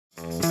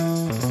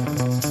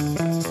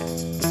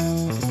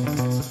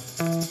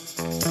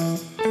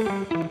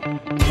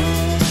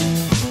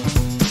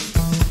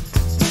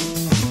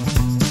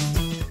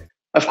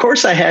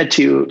course, I had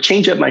to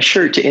change up my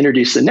shirt to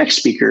introduce the next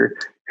speaker,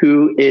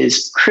 who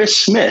is Chris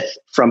Smith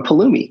from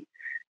Pulumi.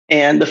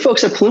 And the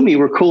folks at Pulumi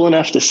were cool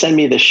enough to send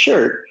me this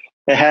shirt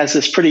that has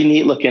this pretty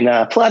neat looking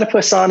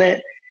platypus on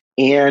it.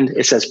 And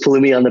it says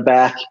Pulumi on the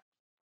back.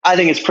 I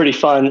think it's pretty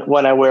fun.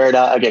 When I wear it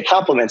out, I get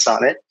compliments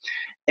on it.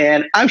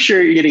 And I'm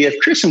sure you're going to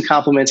give Chris some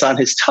compliments on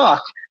his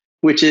talk,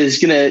 which is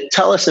going to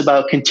tell us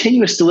about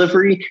continuous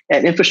delivery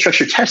and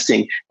infrastructure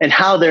testing and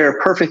how they're a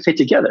perfect fit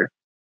together.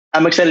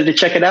 I'm excited to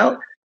check it out.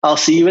 I'll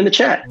see you in the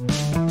chat.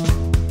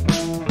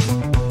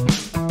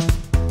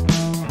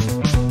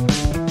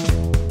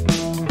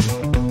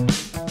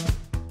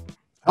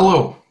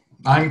 Hello,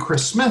 I'm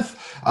Chris Smith.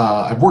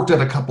 I've worked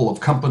at a couple of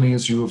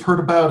companies you have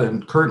heard about,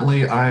 and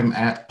currently I'm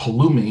at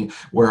Pulumi,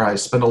 where I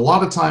spend a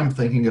lot of time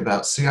thinking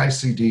about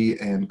CI/CD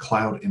and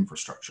cloud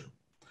infrastructure.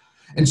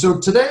 And so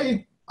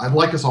today, I'd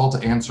like us all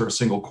to answer a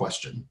single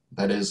question.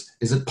 That is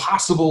it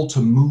possible to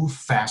move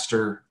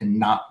faster and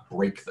not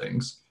break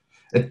things?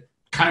 It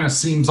kind of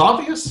seems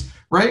obvious,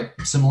 right?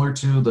 Similar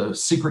to the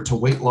secret to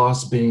weight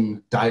loss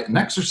being diet and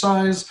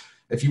exercise.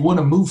 If you want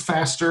to move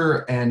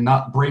faster and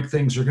not break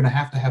things, you're going to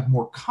have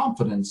more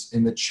confidence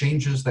in the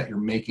changes that you're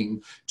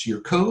making to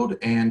your code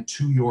and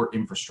to your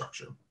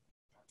infrastructure.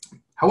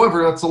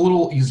 However, that's a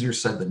little easier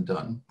said than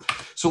done.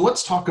 So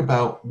let's talk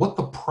about what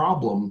the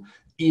problem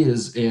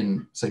is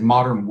in, say,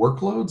 modern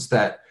workloads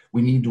that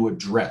we need to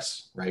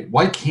address, right?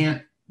 Why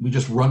can't we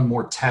just run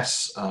more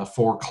tests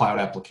for cloud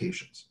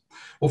applications?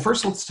 Well,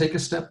 first, let's take a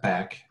step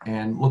back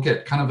and look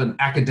at kind of an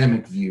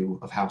academic view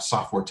of how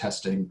software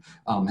testing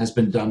has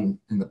been done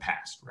in the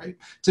past, right?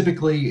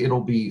 Typically,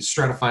 it'll be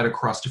stratified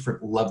across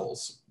different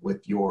levels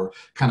with your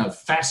kind of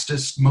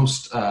fastest,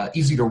 most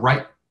easy to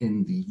write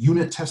in the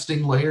unit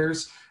testing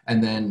layers.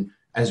 And then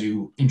as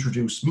you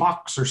introduce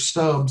mocks or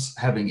stubs,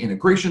 having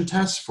integration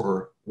tests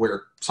for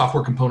where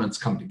software components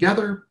come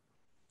together.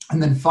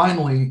 And then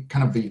finally,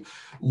 kind of the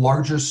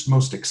largest,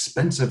 most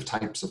expensive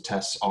types of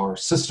tests are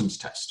systems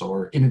tests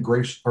or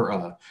integration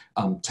or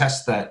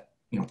tests that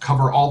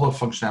cover all the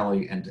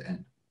functionality end to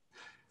end.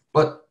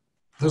 But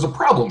there's a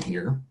problem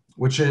here,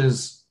 which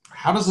is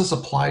how does this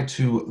apply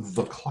to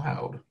the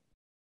cloud?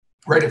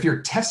 Right? If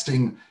you're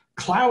testing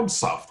cloud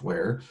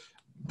software,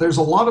 there's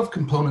a lot of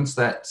components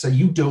that say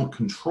you don't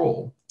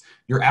control.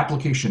 Your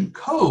application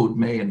code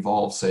may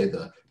involve, say,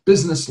 the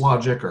business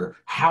logic or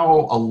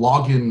how a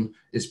login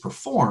is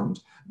performed.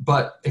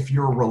 But if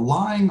you're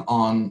relying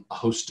on a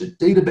hosted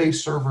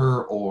database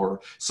server or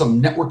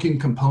some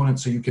networking component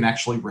so you can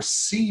actually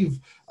receive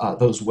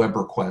those web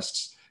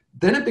requests,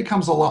 then it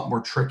becomes a lot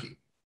more tricky.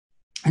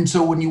 And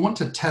so when you want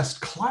to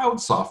test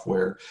cloud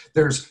software,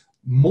 there's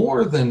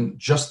more than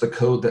just the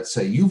code that,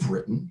 say, you've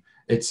written.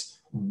 It's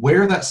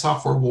where that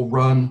software will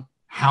run,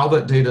 how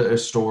that data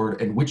is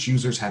stored, and which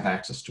users have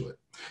access to it.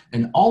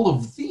 And all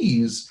of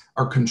these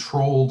are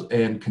controlled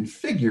and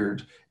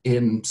configured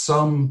in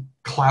some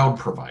cloud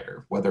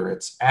provider, whether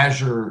it's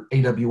Azure,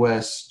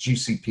 AWS,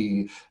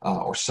 GCP,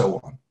 or so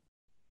on.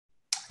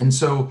 And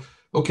so,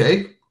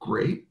 okay,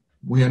 great.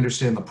 We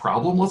understand the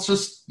problem. Let's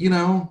just,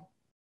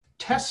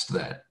 test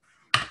that.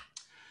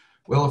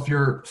 Well, if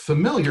you're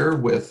familiar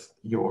with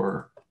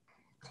your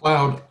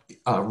cloud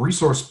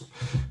resource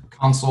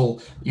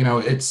console,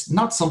 it's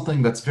not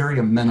something that's very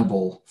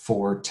amenable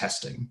for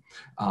testing.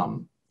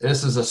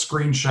 This is a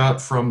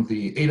screenshot from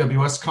the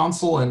AWS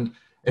console, and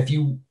if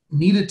you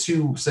needed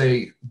to,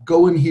 say,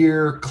 go in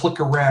here,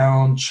 click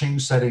around,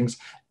 change settings,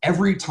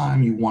 every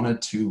time you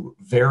wanted to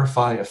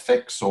verify a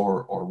fix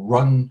or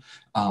run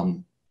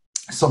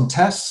some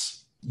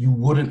tests, you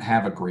wouldn't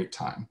have a great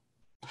time.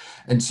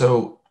 And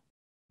so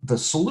the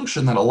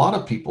solution that a lot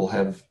of people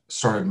have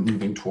started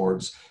moving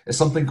towards is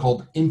something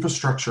called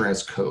infrastructure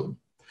as code.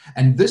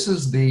 And this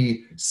is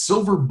the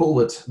silver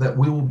bullet that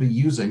we will be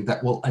using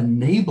that will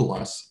enable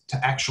us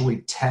to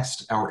actually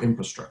test our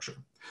infrastructure.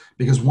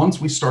 Because once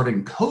we start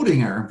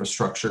encoding our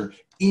infrastructure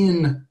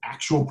in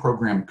actual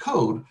program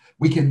code,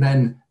 we can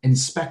then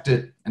inspect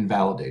it and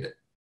validate it.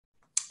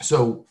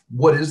 So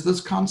what is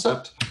this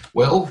concept?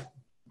 Well,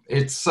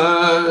 it's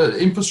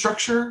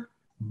infrastructure,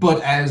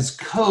 but as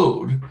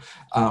code.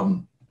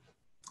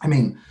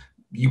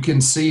 You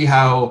can see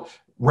how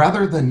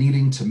rather than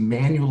needing to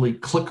manually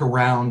click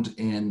around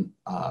in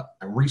a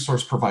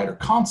resource provider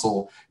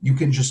console, you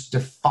can just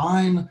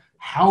define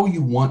how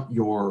you want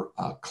your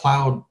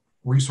cloud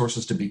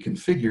resources to be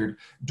configured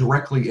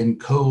directly in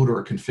code or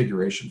a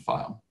configuration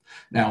file.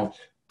 Now,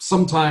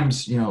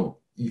 sometimes,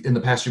 in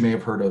the past, you may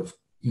have heard of,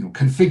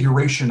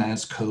 configuration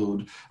as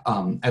code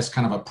as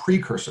kind of a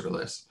precursor to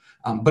this.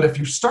 But if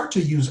you start to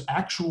use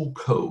actual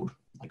code,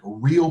 like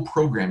real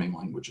programming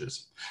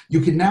languages,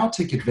 you can now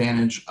take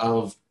advantage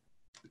of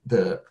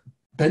the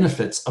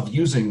benefits of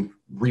using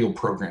real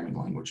programming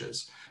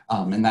languages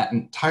and that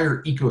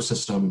entire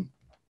ecosystem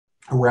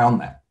around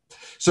that.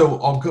 So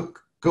I'll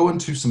go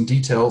into some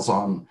details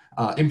on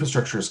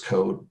infrastructure as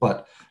code,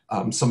 but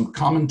some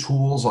common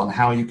tools on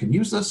how you can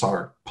use this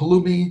are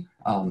Pulumi,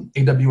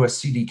 AWS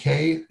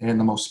CDK, and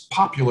the most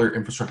popular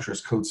infrastructure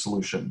as code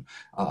solution,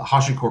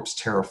 HashiCorp's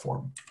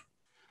Terraform.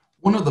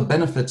 One of the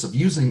benefits of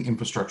using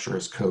infrastructure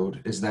as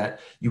code is that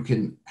you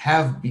can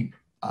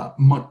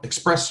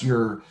express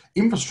your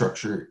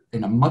infrastructure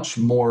in a much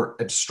more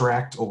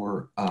abstract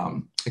or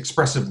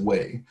expressive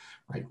way,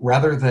 right?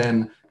 Rather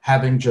than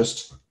having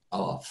just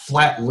a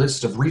flat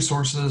list of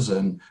resources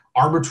and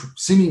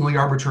seemingly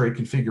arbitrary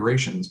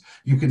configurations,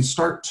 you can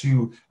start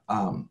to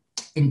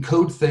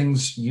encode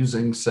things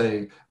using,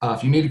 say,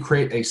 if you need to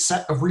create a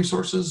set of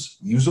resources,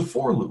 use a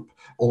for loop.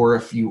 Or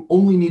if you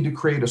only need to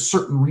create a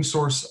certain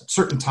resource at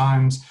certain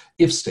times,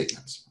 if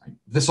statements. Right?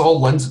 This all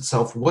lends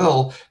itself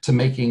well to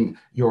making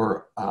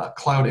your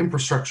cloud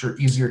infrastructure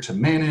easier to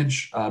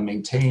manage,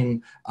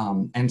 maintain,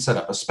 and set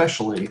up,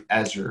 especially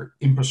as your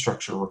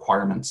infrastructure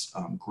requirements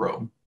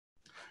grow.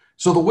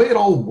 So the way it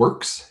all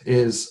works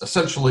is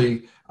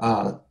essentially,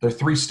 there are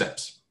 3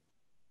 steps.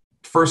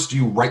 First,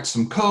 you write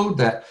some code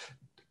that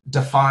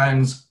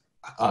defines,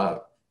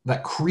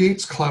 that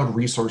creates cloud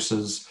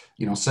resources,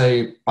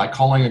 say by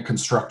calling a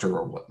constructor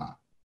or whatnot.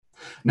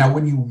 Now,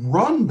 when you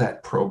run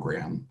that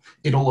program,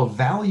 it'll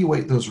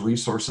evaluate those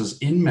resources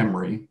in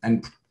memory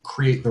and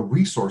create the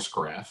resource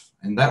graph,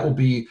 and that will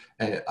be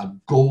a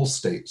goal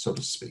state, so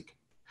to speak.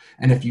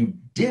 And if you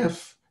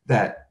diff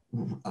that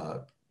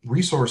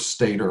resource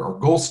state or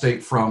goal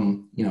state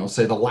from,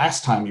 say the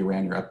last time you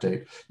ran your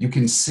update, you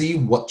can see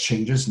what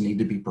changes need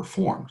to be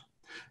performed.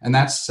 And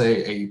that's,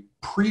 say, a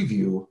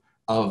preview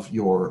of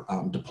your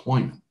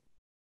deployment.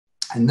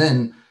 And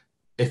then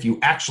if you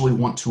actually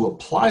want to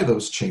apply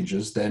those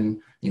changes,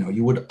 then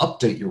you would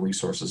update your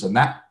resources, and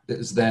that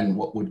is then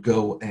what would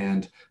go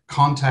and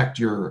contact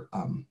your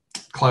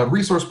cloud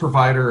resource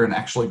provider and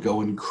actually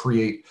go and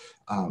create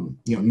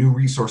new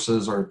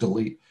resources or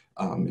delete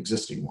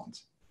existing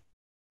ones.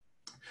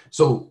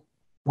 So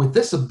with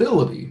this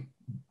ability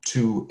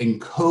to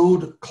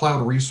encode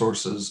cloud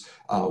resources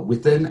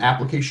within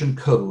application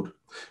code,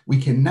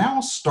 we can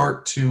now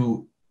start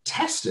to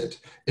test it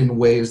in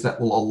ways that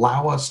will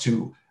allow us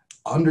to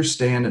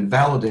understand and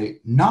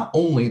validate not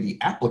only the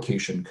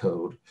application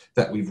code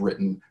that we've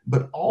written,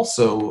 but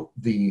also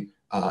the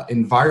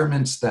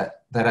environments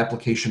that that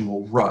application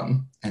will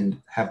run,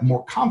 and have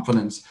more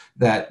confidence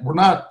that we're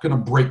not going to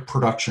break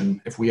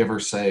production if we ever,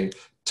 say,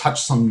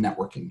 touch some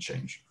networking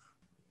change.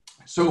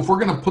 So if we're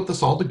going to put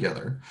this all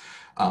together,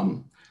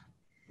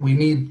 we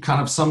need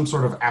kind of some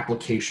sort of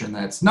application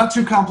that's not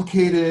too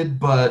complicated,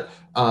 but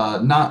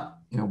not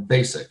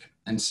basic.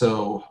 And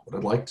so what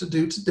I'd like to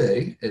do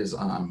today is,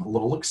 I'm a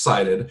little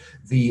excited,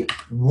 the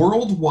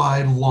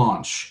worldwide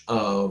launch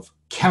of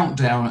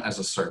Countdown as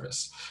a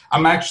service.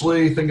 I'm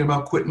actually thinking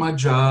about quitting my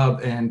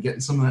job and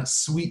getting some of that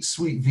sweet,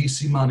 sweet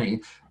VC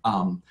money.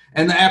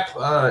 And the app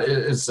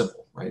is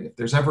simple, right? If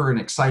there's ever an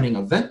exciting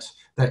event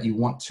that you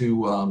want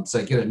to,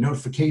 say, get a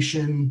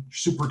notification,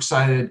 super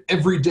excited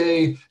every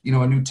day,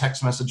 a new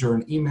text message or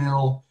an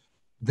email,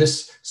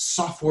 this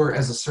software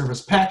as a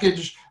service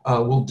package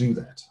will do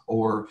that.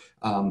 Or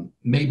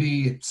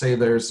maybe, say,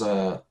 there's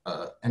an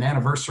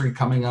anniversary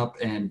coming up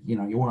and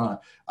you want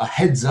a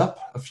heads up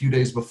a few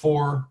days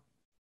before.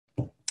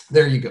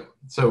 There you go.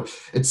 So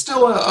it's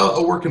still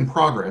a work in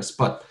progress,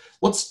 but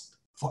let's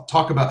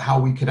talk about how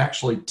we could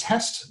actually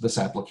test this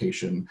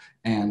application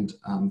and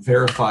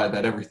verify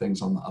that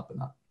everything's on the up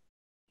and up.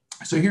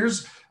 So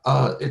here's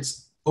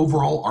its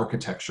overall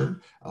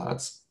architecture.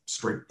 It's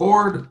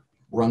straightforward.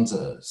 Runs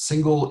a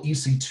single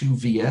EC2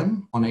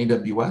 VM on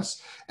AWS,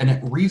 and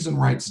it reads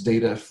and writes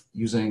data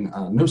using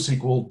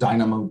NoSQL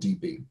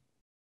DynamoDB.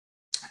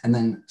 And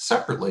then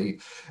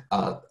separately,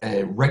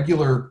 a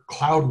regular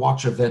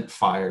CloudWatch event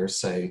fires,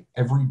 say,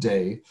 every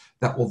day,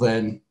 that will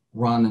then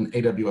run an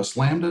AWS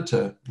Lambda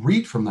to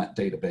read from that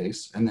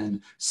database and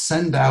then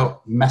send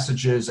out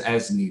messages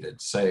as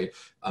needed, say,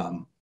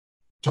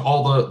 to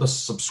all the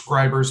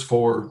subscribers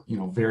for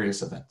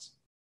various events.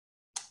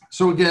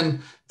 So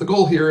again, the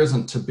goal here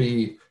isn't to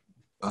be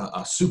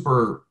a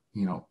super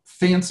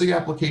fancy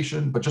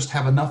application, but just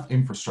have enough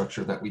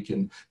infrastructure that we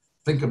can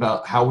think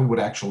about how we would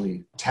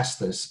actually test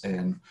this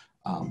and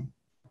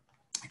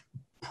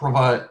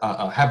provide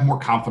have more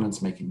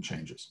confidence making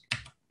changes.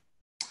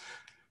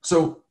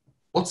 So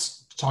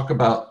let's talk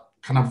about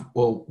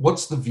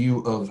what's the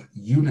view of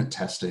unit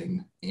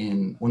testing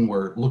when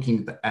we're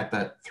looking at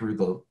that through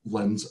the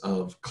lens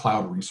of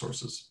cloud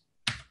resources.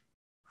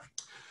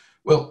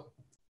 Well,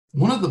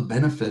 one of the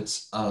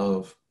benefits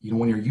of,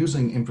 when you're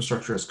using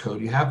infrastructure as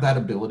code, you have that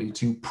ability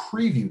to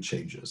preview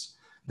changes.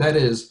 That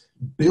is,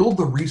 build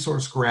the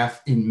resource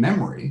graph in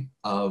memory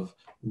of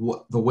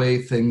the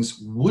way things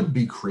would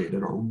be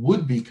created or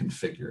would be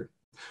configured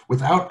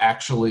without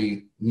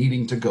actually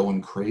needing to go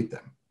and create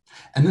them.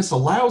 And this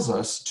allows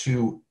us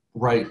to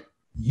write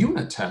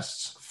unit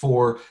tests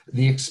for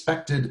the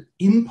expected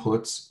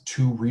inputs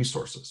to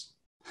resources.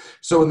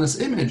 So in this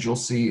image, you'll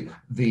see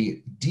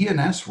the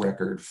DNS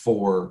record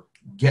for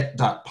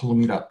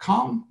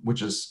get.pulumi.com,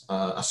 which is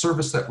a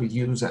service that we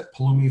use at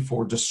Pulumi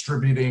for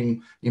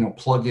distributing,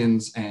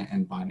 plugins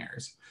and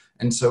binaries.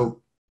 And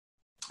so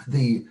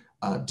the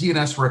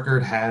DNS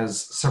record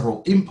has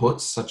several inputs,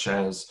 such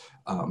as,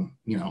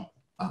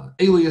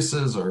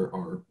 aliases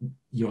or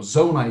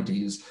zone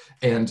IDs.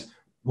 And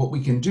what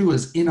we can do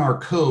is in our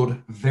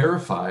code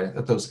verify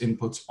that those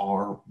inputs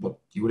are what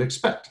you would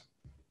expect.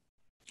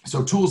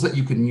 So tools that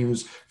you can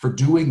use for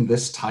doing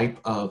this type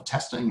of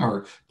testing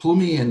are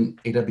Pulumi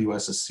and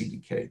AWS's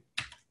CDK.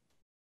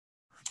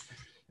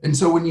 And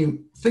so when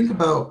you think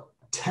about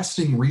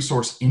testing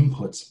resource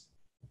inputs,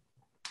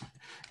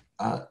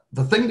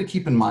 the thing to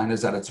keep in mind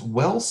is that it's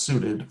well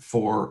suited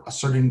for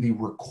asserting the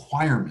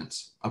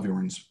requirements of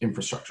your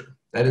infrastructure.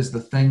 That is, the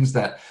things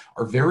that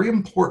are very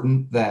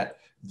important that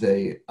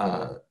they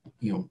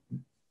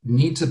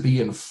need to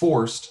be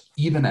enforced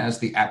even as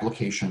the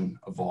application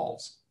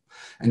evolves.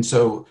 And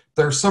so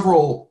there are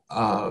several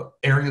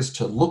areas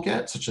to look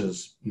at, such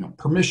as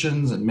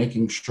permissions and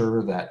making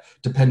sure that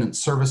dependent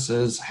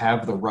services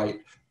have the right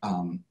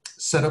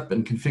setup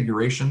and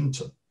configuration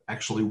to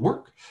actually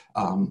work,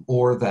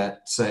 or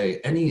that, say,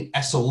 any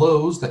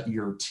SLOs that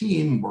your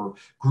team or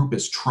group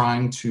is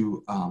trying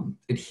to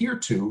adhere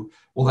to,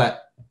 well,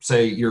 that,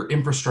 say, your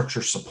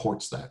infrastructure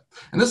supports that.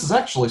 And this is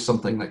actually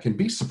something that can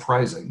be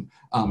surprising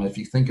if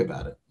you think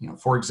about it.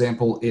 For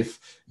example,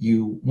 if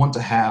you want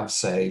to have,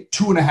 say,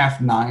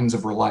 2.5 nines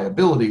of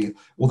reliability,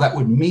 well, that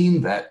would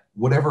mean that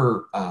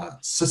whatever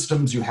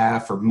systems you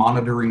have for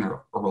monitoring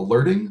or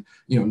alerting,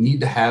 need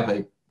to have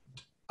a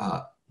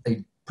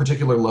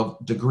particular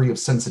degree of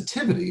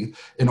sensitivity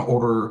in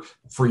order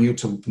for you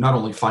to not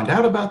only find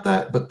out about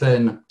that, but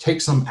then take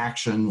some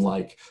action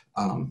like,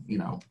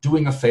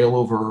 doing a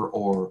failover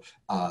or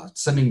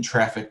sending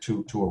traffic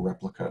to a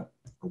replica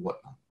or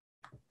whatnot.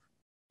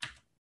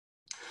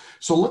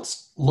 So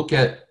let's look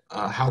at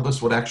how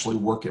this would actually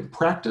work in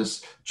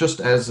practice, just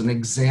as an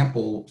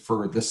example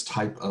for this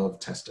type of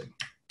testing.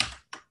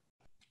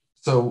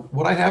 So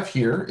what I have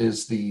here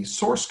is the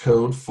source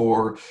code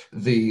for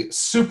the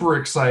super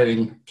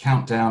exciting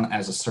Countdown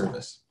as a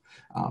Service.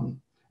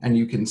 And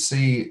you can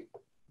see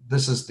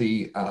this is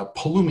the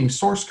Pulumi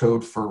source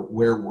code for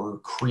where we're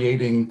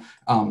creating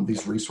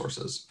these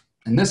resources.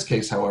 In this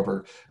case,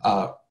 however,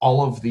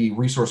 all of the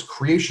resource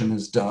creation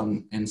is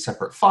done in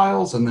separate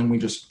files, and then we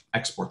just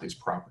export these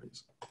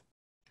properties.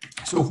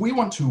 So if we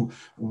want to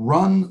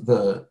run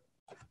the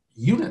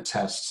unit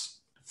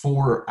tests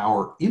for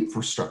our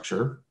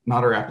infrastructure,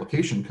 not our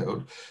application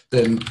code,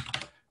 then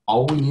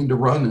all we need to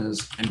run is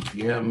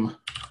npm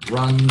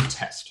run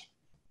test.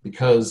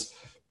 Because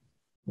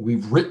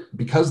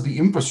the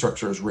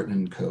infrastructure is written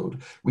in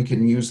code, we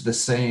can use the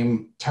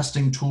same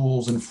testing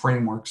tools and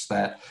frameworks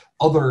that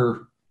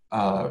other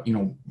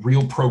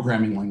real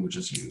programming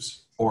languages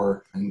use,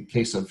 or in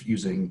case of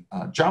using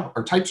Java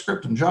or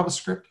TypeScript and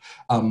JavaScript,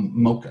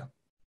 Mocha.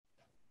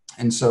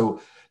 And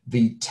so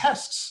the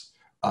tests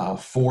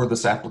for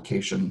this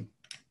application,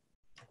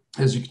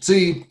 as you can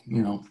see,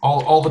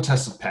 all the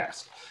tests have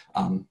passed.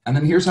 And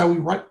then here's how we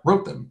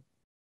wrote them.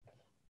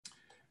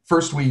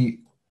 First,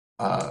 we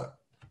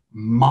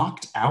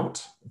mocked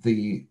out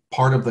the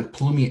part of the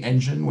Pulumi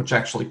engine which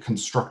actually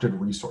constructed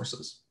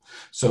resources.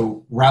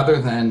 So rather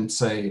than,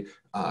 say,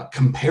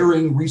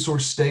 comparing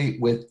resource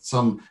state with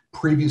some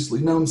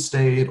previously known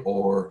state,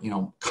 or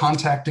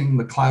contacting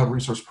the cloud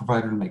resource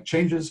provider to make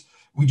changes,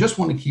 we just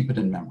want to keep it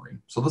in memory.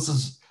 So this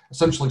is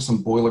essentially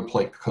some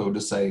boilerplate code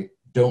to say,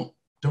 don't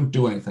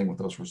do anything with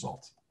those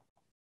results.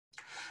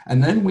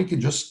 And then we could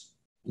just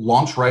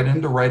launch right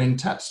into writing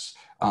tests.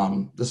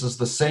 This is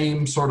the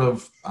same sort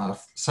of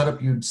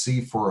setup you'd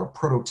see for a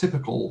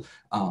prototypical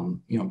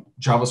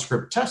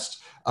JavaScript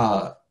test,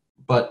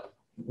 but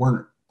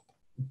we're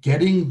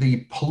getting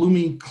the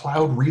Pulumi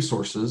cloud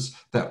resources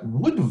that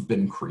would have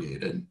been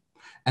created,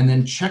 and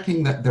then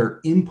checking that their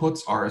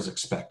inputs are as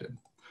expected.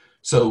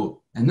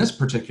 So in this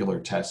particular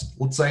test,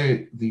 let's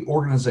say the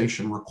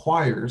organization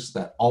requires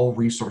that all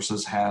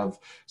resources have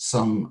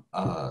some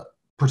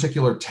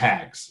particular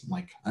tags,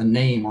 like a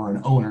name or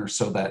an owner,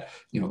 so that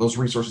those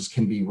resources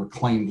can be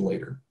reclaimed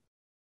later.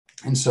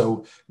 And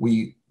so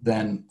we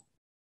then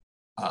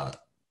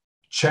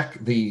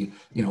check the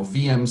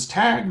VM's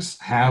tags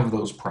have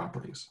those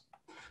properties.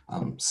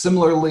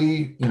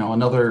 Similarly,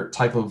 another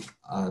type of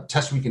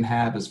test we can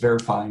have is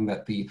verifying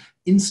that the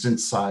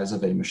instance size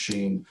of a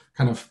machine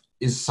kind of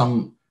is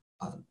some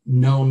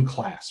known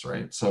class,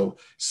 right? So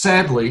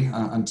sadly,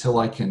 until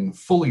I can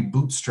fully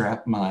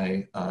bootstrap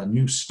my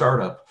new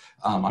startup,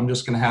 I'm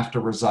just going to have to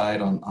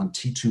reside on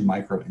T2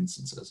 micro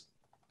instances.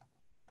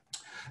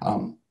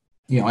 And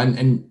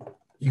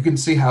you can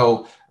see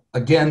how,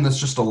 again, this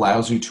just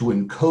allows you to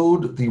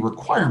encode the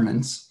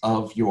requirements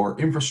of your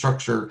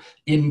infrastructure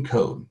in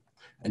code.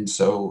 And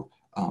so,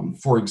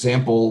 for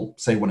example,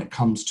 say when it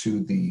comes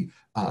to the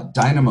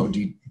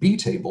DynamoDB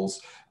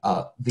tables,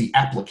 the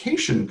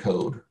application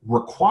code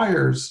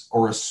requires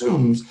or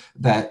assumes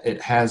that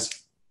it has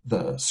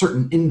the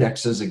certain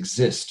indexes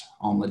exist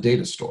on the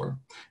data store.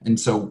 And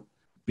so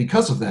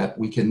because of that,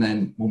 we can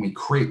then, when we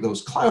create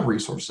those cloud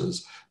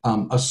resources,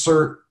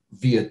 assert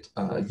via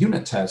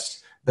unit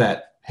test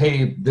that,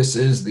 hey, this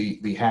is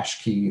the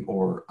hash key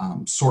or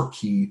sort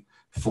key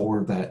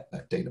for that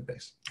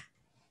database.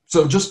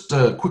 So just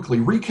to quickly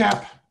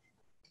recap,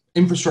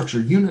 infrastructure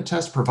unit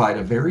tests provide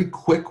a very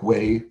quick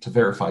way to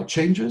verify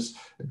changes.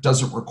 It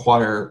doesn't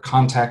require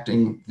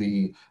contacting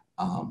the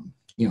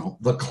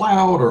the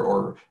cloud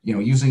or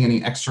using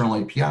any external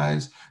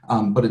APIs,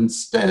 but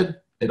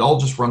instead it all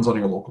just runs on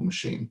your local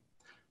machine.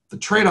 The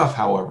trade-off,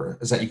 however,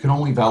 is that you can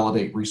only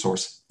validate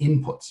resource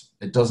inputs.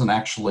 It doesn't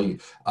actually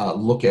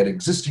look at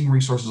existing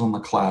resources on the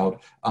cloud,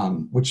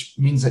 which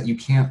means that you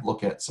can't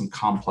look at some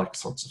complex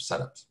sorts of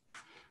setups.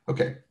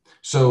 Okay,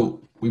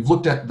 so we've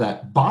looked at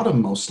that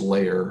bottommost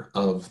layer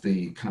of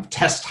the kind of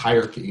test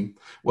hierarchy.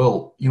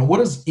 Well, what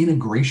does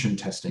integration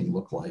testing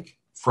look like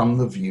from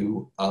the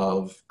view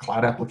of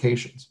cloud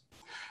applications?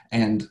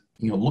 And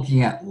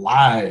looking at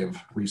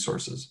live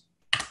resources.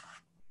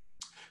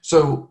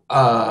 So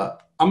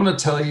I'm going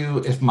to tell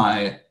you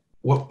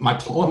what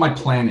my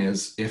plan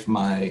is if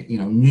my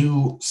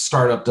new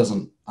startup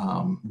doesn't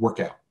work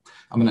out.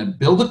 I'm going to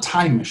build a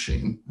time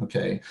machine,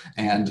 okay,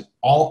 and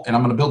I'm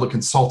going to build a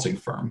consulting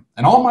firm.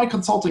 And all my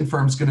consulting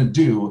firm is going to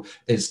do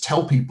is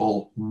tell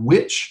people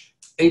which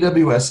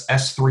AWS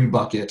S3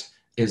 bucket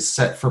is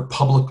set for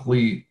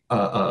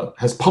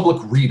has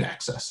public read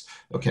access,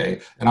 okay?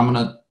 And I'm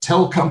going to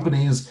tell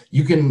companies,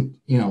 you can,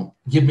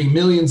 give me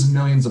millions and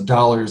millions of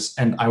dollars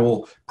and I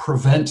will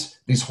prevent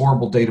these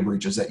horrible data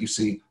breaches that you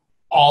see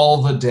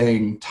all the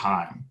dang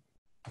time.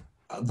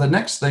 The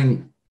next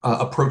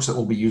approach that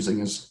we'll be using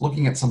is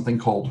looking at something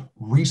called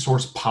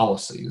resource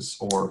policies,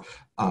 or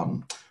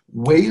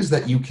ways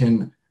that you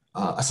can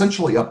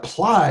essentially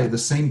apply the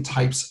same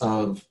types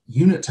of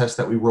unit tests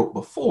that we wrote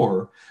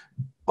before,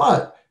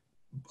 but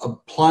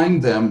applying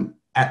them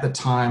at the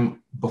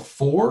time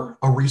before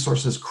a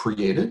resource is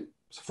created.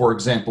 For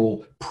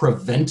example,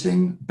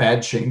 preventing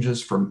bad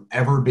changes from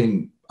ever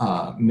being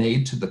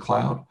made to the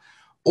cloud,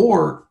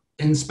 or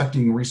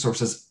inspecting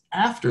resources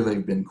after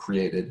they've been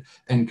created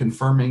and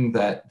confirming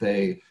that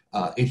they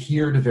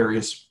adhere to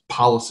various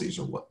policies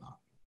or whatnot.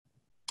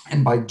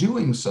 And by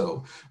doing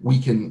so, we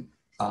can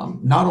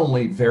not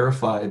only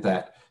verify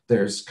that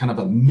there's kind of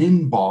a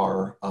min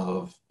bar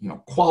of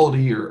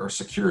quality or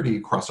security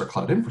across our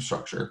cloud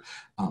infrastructure,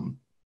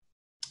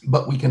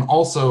 but we can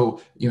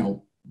also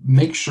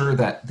make sure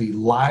that the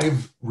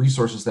live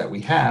resources that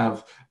we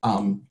have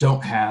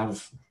don't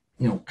have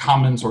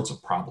common sorts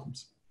of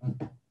problems.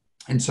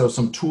 And so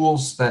some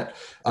tools that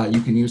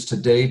you can use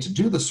today to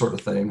do this sort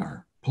of thing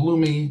are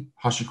Pulumi,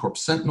 HashiCorp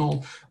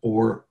Sentinel,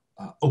 or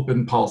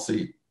Open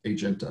Policy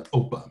Agent,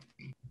 OPA.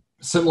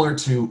 Similar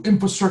to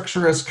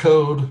infrastructure as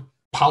code,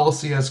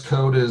 policy as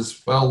code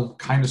is, well,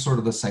 kind of sort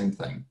of the same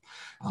thing.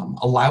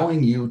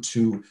 Allowing you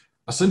to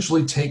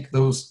essentially take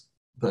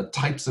the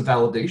types of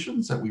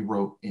validations that we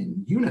wrote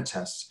in unit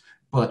tests,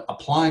 but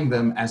applying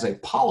them as a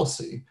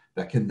policy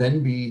that can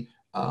then be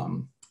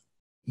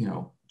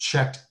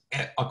checked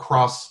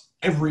across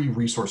every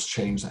resource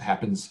change that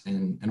happens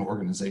in an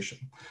organization,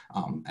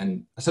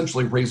 and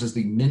essentially raises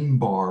the min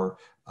bar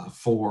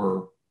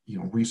for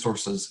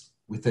resources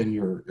within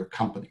your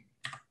company.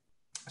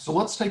 So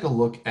let's take a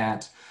look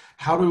at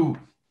how to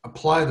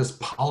apply this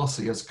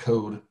policy as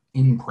code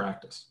in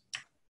practice.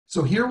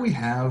 So here we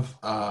have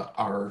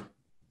our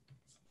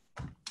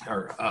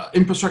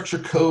infrastructure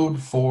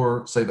code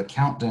for, say, the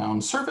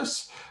countdown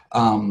service.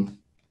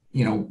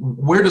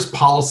 Where does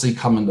policy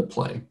come into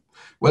play?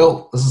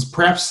 Well, this is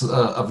perhaps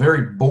a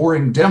very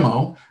boring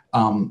demo,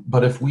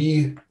 but if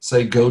we,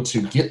 say, go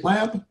to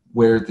GitLab,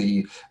 where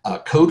the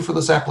code for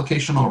this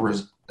application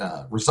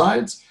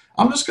resides,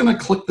 I'm just going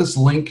to click this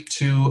link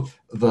to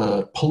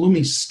the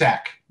Pulumi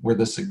stack where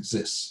this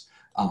exists.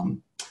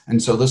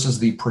 And so this is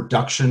the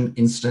production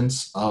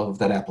instance of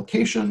that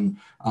application.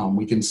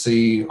 We can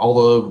see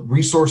all the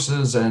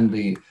resources and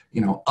the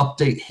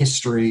update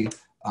history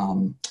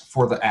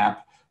for the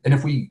app. And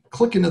if we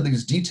click into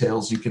these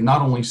details, you can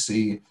not only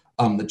see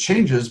the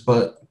changes,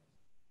 but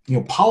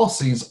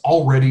policies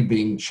already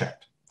being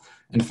checked.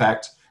 In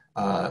fact,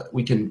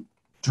 we can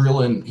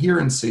drill in here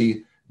and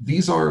see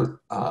these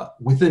are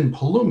within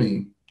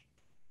Pulumi.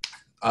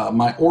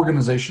 My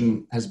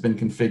organization has been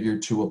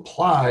configured to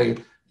apply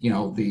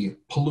the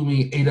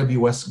Pulumi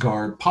AWS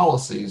Guard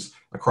policies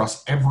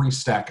across every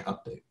stack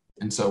update.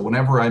 And so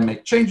whenever I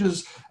make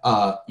changes,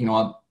 a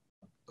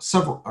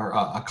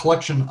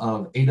collection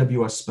of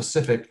AWS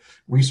specific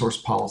resource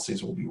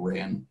policies will be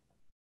ran.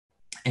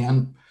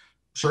 And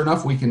sure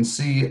enough, we can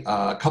see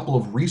a couple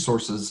of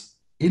resources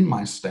in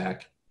my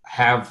stack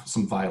have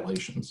some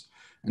violations.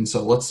 And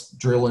so let's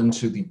drill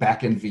into the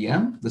backend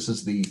VM. This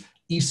is the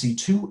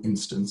EC2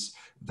 instance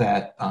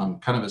that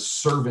kind of is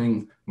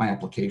serving my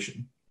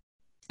application.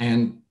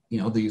 And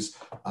these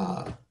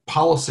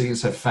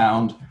policies have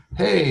found,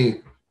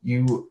 hey,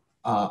 you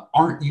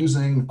aren't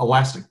using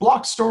elastic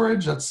block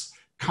storage. That's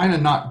kind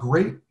of not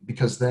great,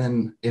 because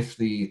then if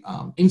the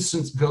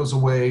instance goes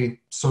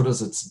away, so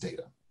does its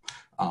data.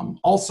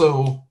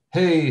 Also,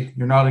 hey,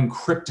 you're not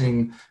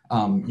encrypting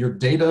your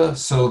data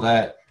so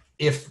that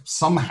if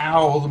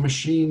somehow the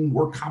machine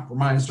were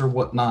compromised or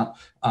whatnot,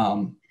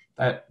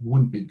 that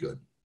wouldn't be good.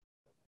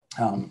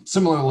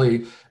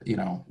 Similarly,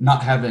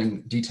 not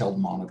having detailed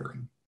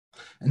monitoring.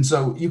 And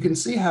so you can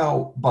see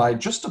how by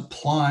just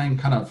applying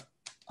kind of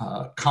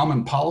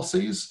common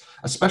policies,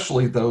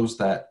 especially those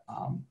that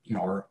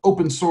are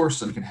open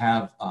source and can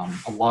have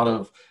a lot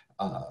of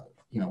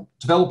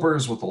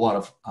developers with a lot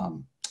of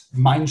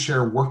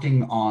mindshare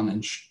working on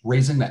and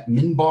raising that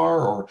min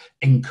bar or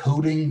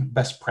encoding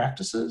best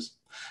practices,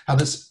 how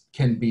this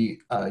can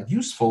be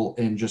useful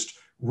in just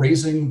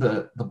raising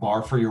the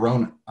bar for your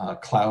own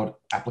cloud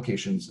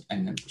applications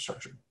and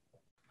infrastructure.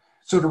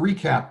 So to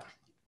recap,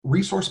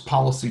 resource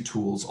policy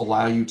tools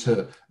allow you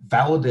to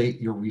validate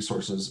your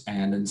resources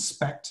and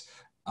inspect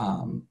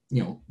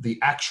the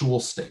actual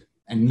state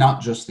and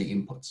not just the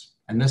inputs.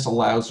 And this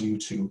allows you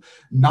to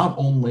not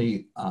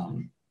only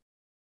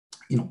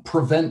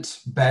prevent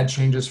bad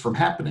changes from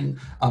happening,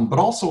 but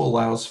also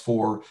allows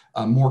for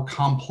more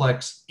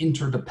complex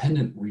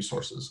interdependent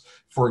resources.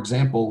 For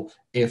example,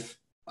 if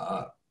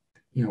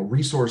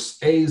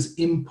resource A's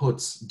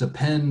inputs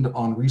depend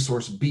on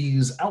resource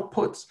B's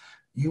outputs,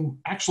 you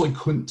actually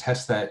couldn't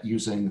test that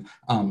using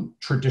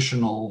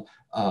traditional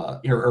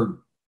or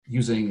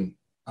using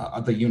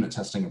the unit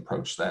testing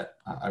approach that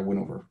I went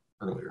over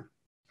earlier.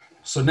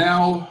 So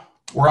now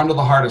we're on to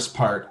the hardest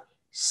part,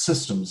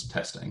 systems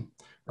testing,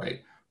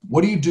 right?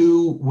 What do you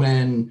do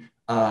when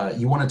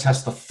you want to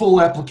test the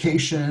full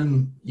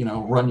application,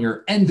 run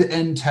your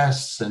end-to-end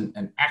tests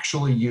and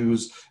actually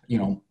use,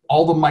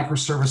 all the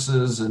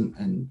microservices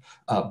and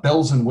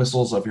bells and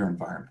whistles of your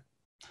environment?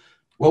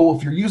 Well,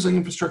 if you're using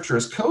infrastructure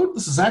as code,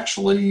 this is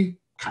actually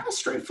kind of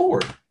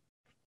straightforward.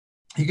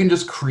 You can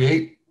just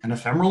create an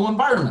ephemeral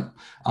environment.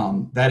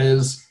 That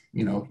is,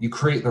 you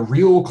create the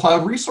real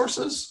cloud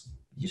resources,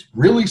 you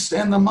really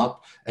stand them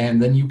up,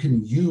 and then you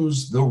can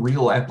use the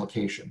real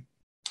application.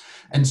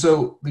 And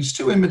so these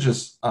two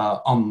images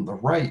on the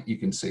right, you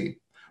can see,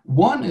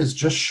 one is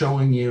just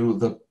showing you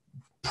the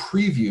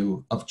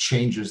preview of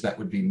changes that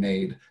would be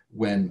made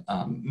when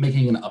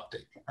making an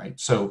update, right?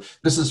 So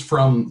this is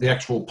from the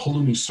actual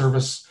Pulumi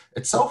service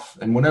itself,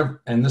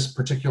 and this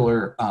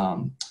particular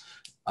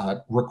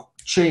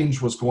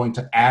change was going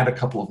to add a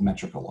couple of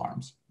metric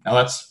alarms. Now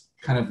that's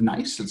kind of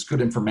nice, it's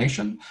good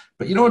information,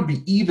 but what would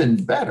be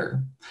even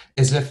better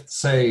is if,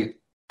 say,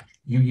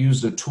 you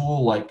used a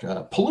tool like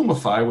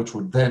Pulumify, which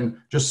would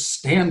then just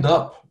stand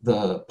up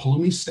the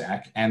Pulumi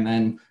stack and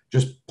then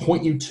just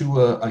point you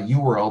to a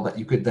URL that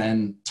you could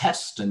then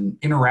test and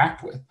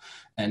interact with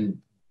and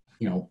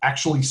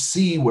actually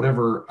see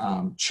whatever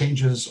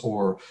changes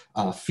or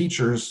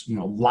features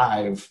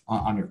live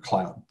on your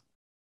cloud.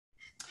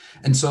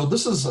 And so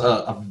this is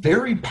a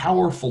very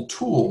powerful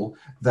tool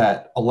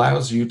that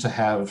allows you to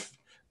have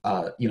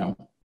a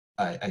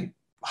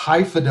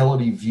high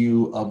fidelity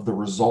view of the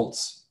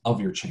results of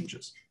your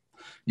changes.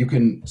 You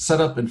can set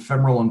up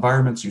ephemeral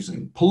environments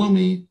using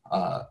Pulumi,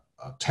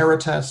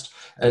 TerraTest,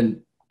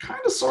 and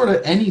kind of sort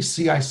of any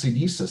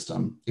CI/CD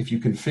system if you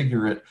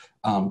configure it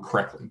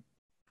correctly.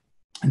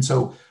 And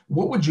so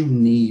what would you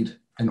need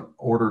in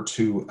order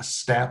to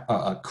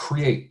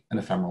create an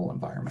ephemeral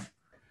environment?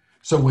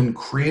 So when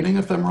creating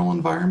ephemeral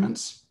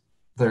environments,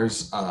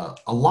 there's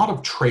a lot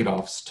of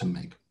trade-offs to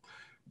make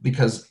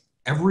because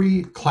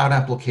every cloud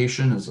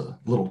application is a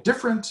little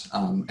different.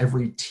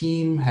 Every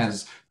team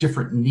has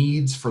different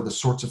needs for the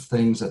sorts of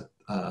things that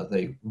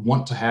they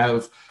want to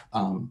have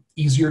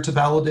easier to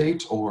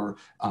validate, or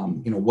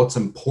what's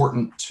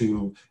important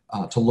to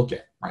look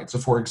at, right? So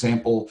for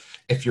example,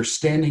 if you're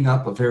standing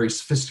up a very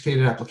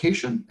sophisticated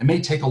application, it may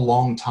take a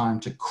long time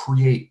to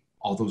create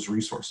all those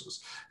resources.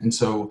 And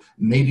so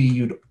maybe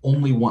you'd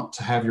only want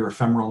to have your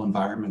ephemeral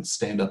environment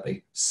stand up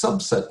a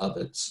subset of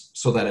it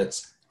so that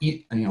it's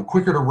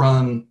quicker to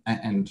run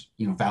and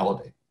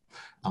validate.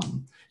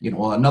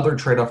 Another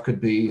trade-off could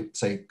be,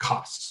 say,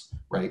 costs,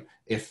 right?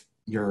 If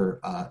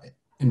your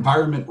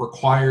environment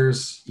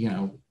requires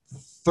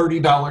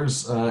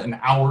 $30 an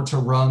hour to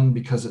run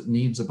because it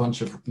needs a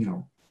bunch of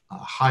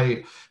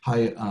high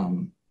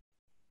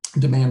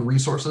demand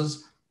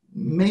resources,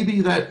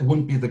 maybe that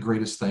wouldn't be the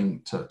greatest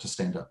thing to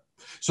stand up.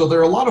 So there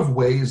are a lot of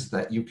ways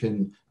that you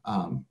can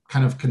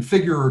kind of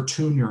configure or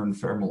tune your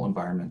ephemeral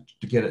environment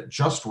to get it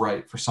just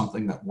right for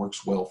something that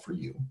works well for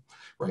you,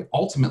 right?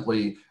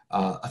 Ultimately,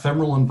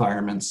 ephemeral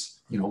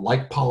environments,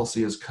 like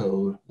policy as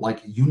code,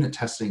 like unit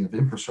testing of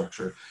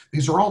infrastructure,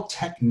 these are all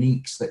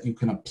techniques that you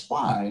can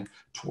apply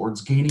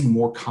towards gaining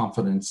more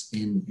confidence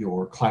in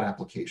your cloud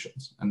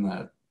applications. And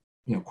the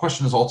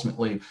question is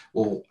ultimately,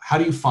 well, how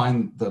do you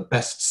find the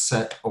best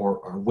set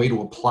or way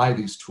to apply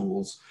these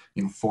tools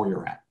for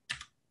your app?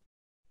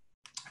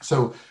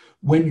 So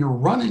when you're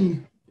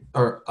running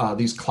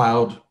these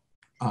cloud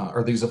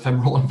or these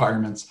ephemeral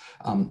environments,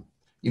 how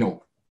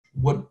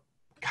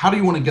do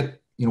you want to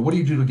get, what do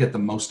you do to get the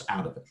most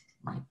out of it,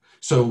 right?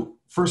 So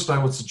first I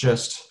would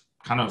suggest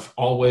kind of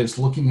always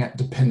looking at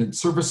dependent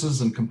services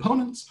and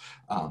components.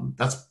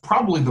 That's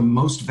probably the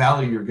most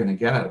value you're going to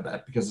get out of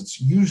that because it's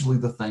usually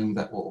the thing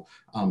that will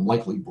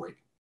likely break.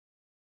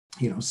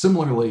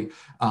 Similarly,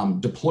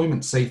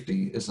 deployment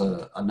safety is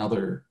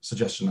another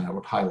suggestion that I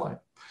would highlight.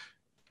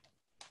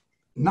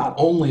 not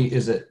only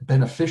is it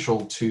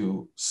beneficial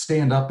to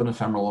stand up an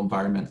ephemeral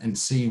environment and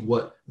see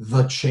what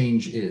the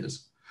change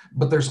is,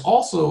 but there's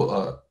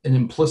also an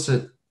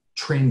implicit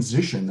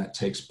transition that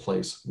takes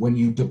place when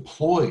you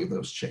deploy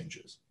those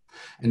changes.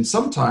 And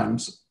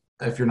sometimes,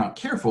 if you're not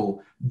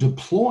careful,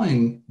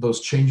 deploying those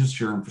changes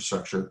to your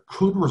infrastructure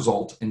could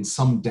result in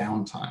some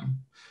downtime.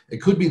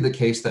 It could be the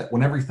case that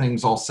when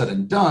everything's all said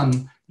and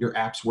done, your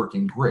app's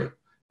working great.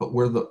 But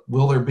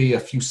will there be a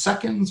few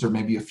seconds or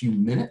maybe a few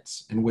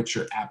minutes in which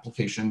your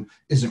application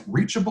isn't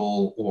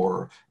reachable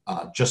or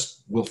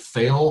just will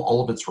fail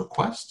all of its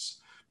requests?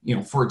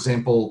 For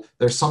example,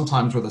 there's some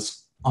times where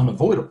this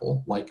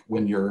unavoidable, like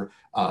when you're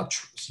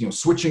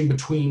switching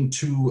between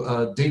two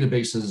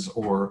databases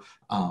or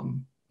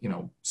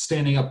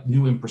standing up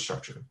new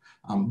infrastructure.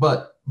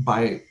 But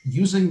by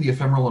using the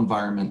ephemeral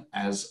environment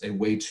as a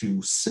way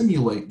to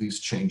simulate these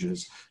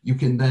changes, you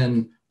can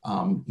then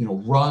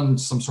run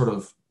some sort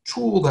of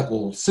tool that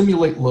will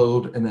simulate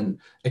load and then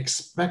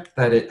expect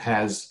that it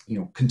has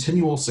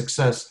continual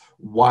success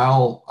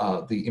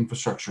while the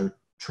infrastructure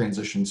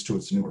transitions to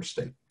its newer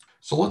state.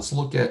 So let's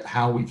look at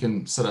how we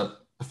can set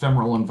up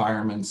ephemeral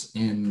environments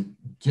in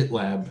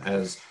GitLab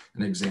as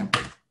an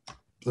example.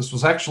 This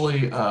was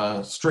actually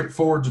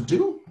straightforward to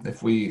do.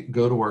 If we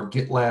go to our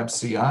GitLab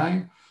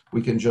CI,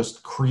 we can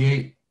just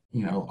create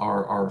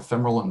our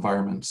ephemeral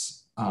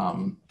environments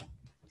on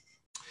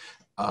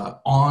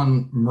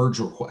merge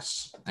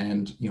requests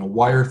and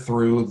wire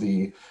through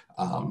the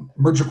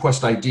merge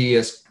request ID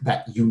as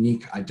that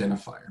unique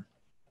identifier.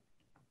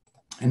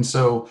 And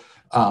so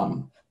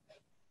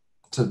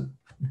to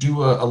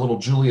do a little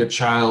Julia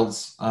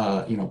Child's,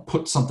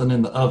 put something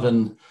in the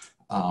oven,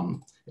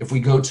 if we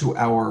go to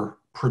our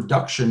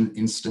production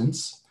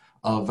instance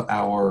of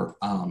our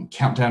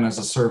countdown as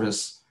a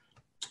service,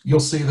 you'll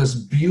see this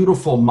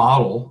beautiful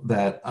model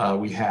that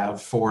we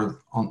have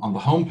on the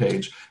home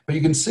page, but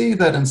you can see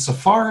that in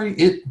Safari,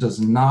 it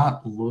does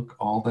not look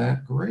all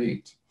that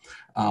great.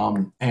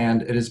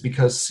 And it is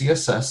because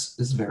CSS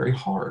is very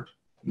hard,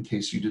 in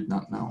case you did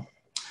not know.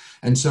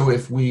 And so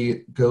if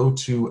we go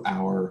to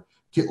our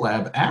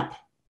GitLab app,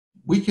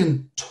 we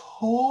can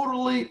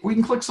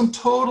click some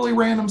totally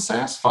random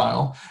Sass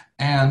file,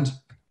 and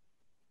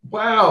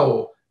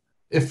wow,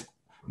 if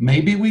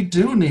maybe we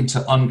do need to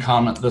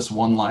uncomment this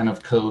one line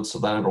of code so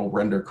that it'll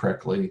render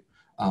correctly.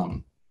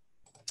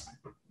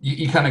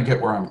 You kind of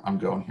get where I'm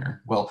going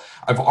here. Well,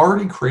 I've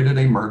already created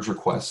a merge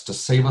request to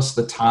save us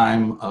the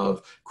time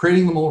of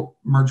creating the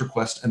merge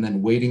request and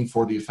then waiting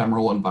for the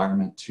ephemeral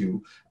environment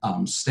to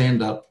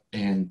stand up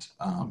and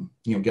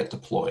get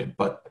deployed.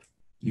 But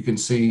you can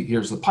see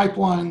here's the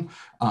pipeline,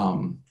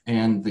 and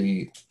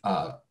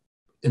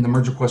in the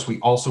merge request, we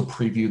also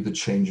previewed the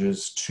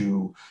changes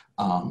to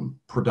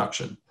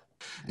production.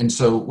 And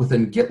so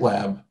within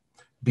GitLab,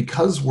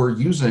 because we're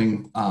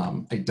using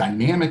a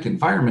dynamic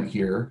environment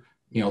here,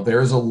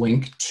 there's a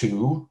link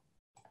to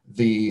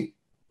the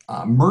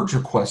merge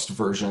request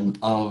version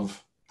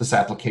of this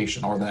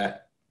application or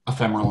that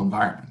ephemeral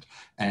environment.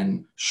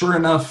 And sure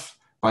enough,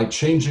 by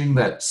changing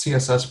that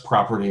CSS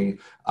property,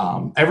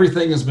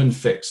 everything has been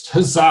fixed.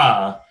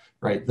 Huzzah,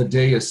 right? The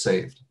day is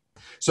saved.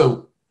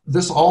 So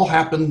this all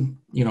happened,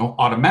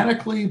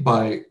 automatically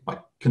by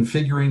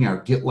configuring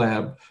our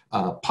GitLab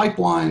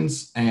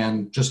pipelines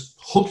and just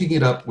hooking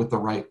it up with the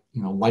right,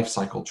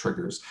 lifecycle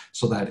triggers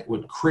so that it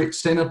would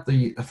stand up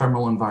the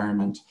ephemeral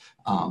environment,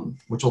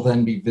 which will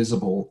then be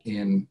visible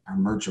in our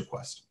merge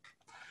request.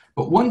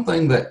 But one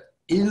thing that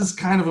is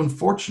kind of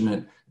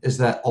unfortunate is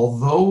that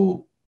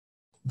although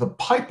the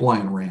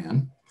pipeline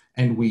ran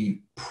and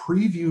we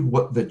previewed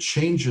what the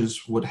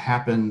changes would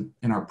happen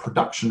in our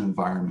production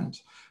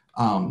environment,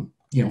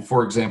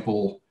 for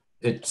example,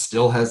 it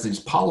still has these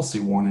policy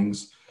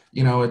warnings.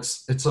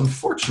 It's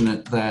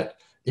unfortunate that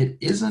it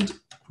isn't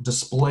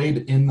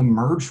displayed in the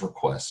merge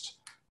request.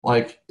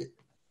 Like,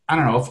 I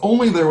don't know, if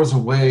only there was a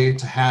way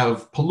to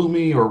have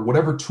Pulumi or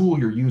whatever tool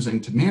you're using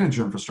to manage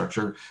your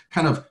infrastructure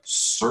kind of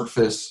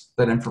surface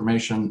that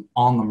information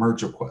on the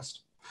merge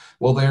request.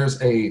 Well,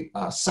 there's a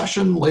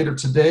session later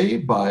today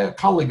by a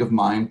colleague of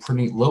mine,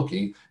 Praneet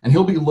Loki, and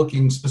he'll be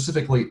looking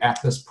specifically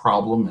at this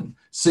problem and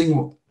seeing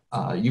what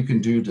you can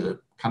do to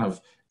kind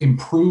of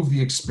improve the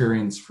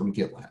experience from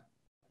GitLab.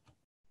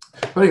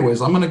 But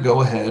anyways, I'm going to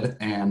go ahead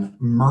and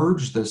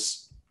merge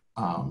this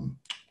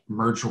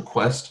merge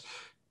request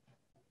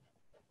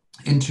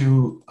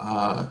into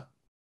my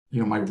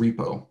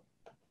repo.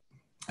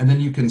 And then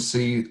you can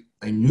see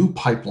a new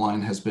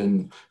pipeline has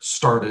been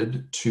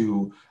started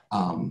to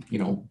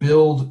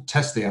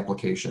test the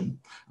application.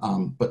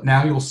 But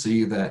now you'll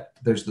see that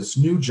there's this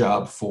new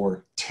job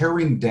for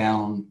tearing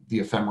down the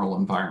ephemeral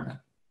environment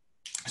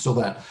so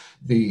that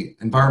the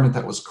environment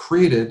that was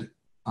created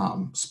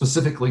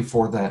specifically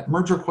for that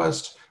merge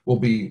request will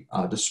be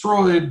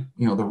destroyed,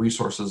 the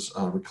resources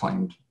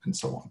reclaimed, and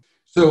so on.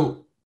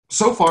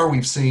 So far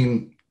we've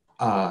seen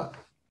how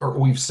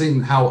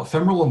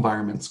ephemeral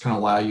environments can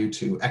allow you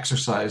to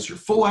exercise your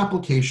full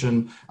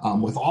application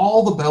with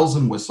all the bells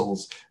and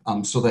whistles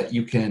so that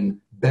you can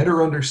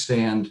better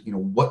understand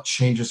what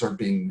changes are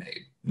being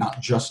made.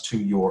 not just to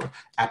your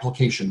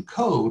application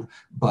code,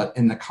 but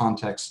in the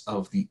context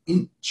of the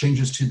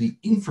changes to the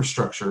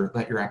infrastructure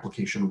that your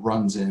application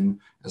runs in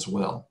as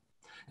well.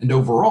 And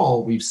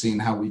overall, we've seen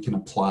how we can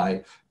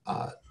apply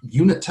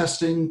unit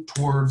testing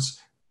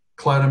towards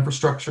cloud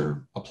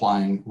infrastructure,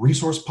 applying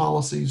resource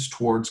policies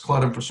towards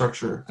cloud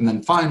infrastructure, and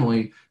then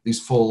finally,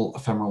 these full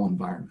ephemeral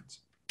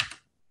environments.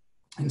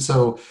 And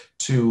so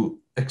to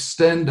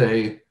extend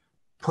a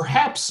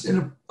perhaps in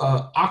an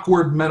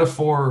awkward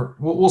metaphor,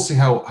 we'll see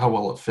how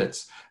well it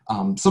fits.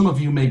 Some of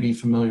you may be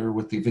familiar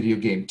with the video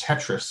game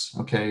Tetris,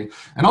 okay?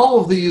 And all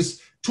of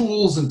these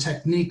tools and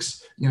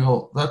techniques, you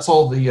know, that's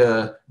all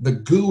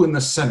the goo in the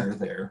center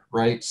there,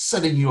 right?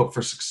 Setting you up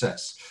for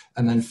success.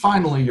 And then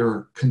finally,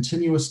 your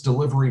continuous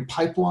delivery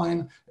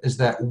pipeline is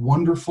that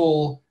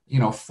wonderful, you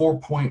know,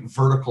 4-point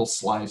vertical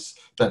slice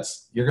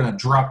that's, you're gonna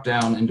drop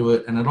down into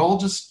it and it all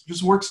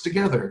just works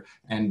together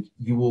and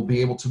you will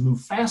be able to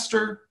move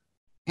faster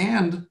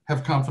and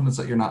have confidence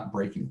that you're not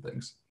breaking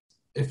things.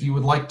 If you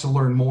would like to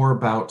learn more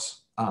about,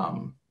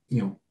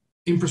 you know,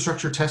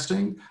 infrastructure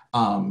testing,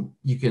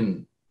 you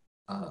can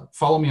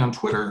follow me on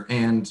Twitter,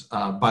 and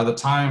by the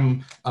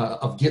time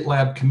of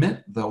GitLab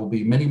commit, there will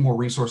be many more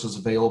resources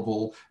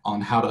available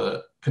on how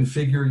to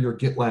configure your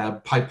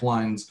GitLab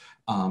pipelines,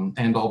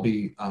 and I'll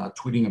be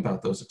tweeting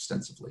about those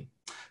extensively.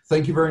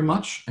 Thank you very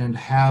much, and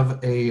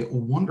have a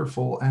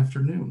wonderful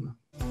afternoon.